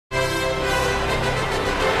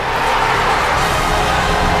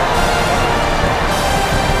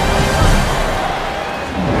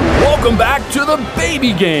Welcome back to the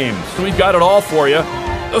baby games. We've got it all for you.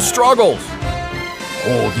 The struggles.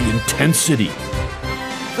 Oh, the intensity.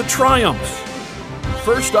 The triumphs.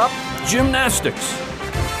 First up, gymnastics.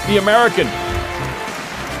 The American.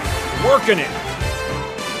 Working it.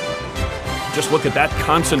 Just look at that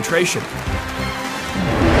concentration.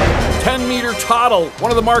 10-meter toddle, one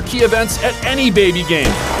of the marquee events at any baby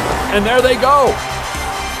game. And there they go.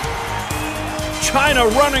 China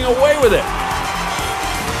running away with it.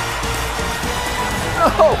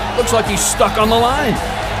 Oh, looks like he's stuck on the line.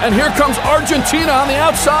 And here comes Argentina on the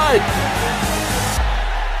outside.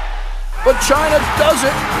 But China does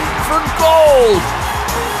it for gold.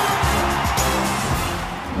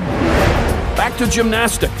 Back to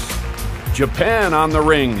gymnastics. Japan on the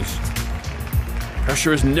rings. Pressure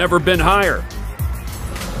has never been higher.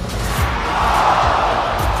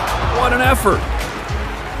 What an effort.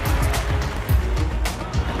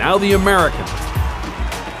 Now the American.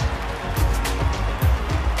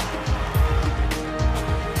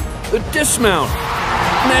 The dismount.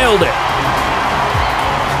 Nailed it.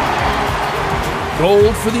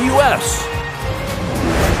 Gold for the U.S.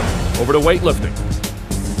 Over to weightlifting.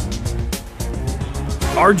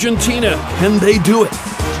 Argentina, can they do it?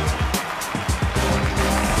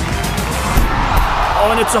 Oh,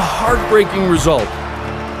 and it's a heartbreaking result.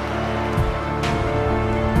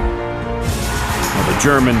 Well, the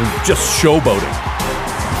German is just showboating.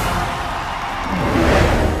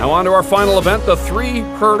 Now on to our final event, the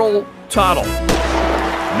 3-hurdle toddle.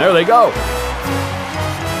 And there they go.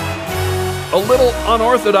 A little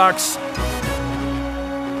unorthodox.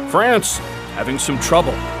 France having some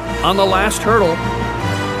trouble on the last hurdle.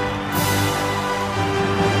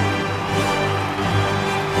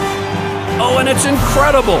 Oh, and it's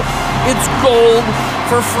incredible. It's gold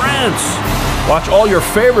for France. Watch all your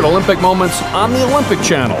favorite Olympic moments on the Olympic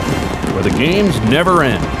Channel, where the games never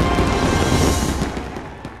end.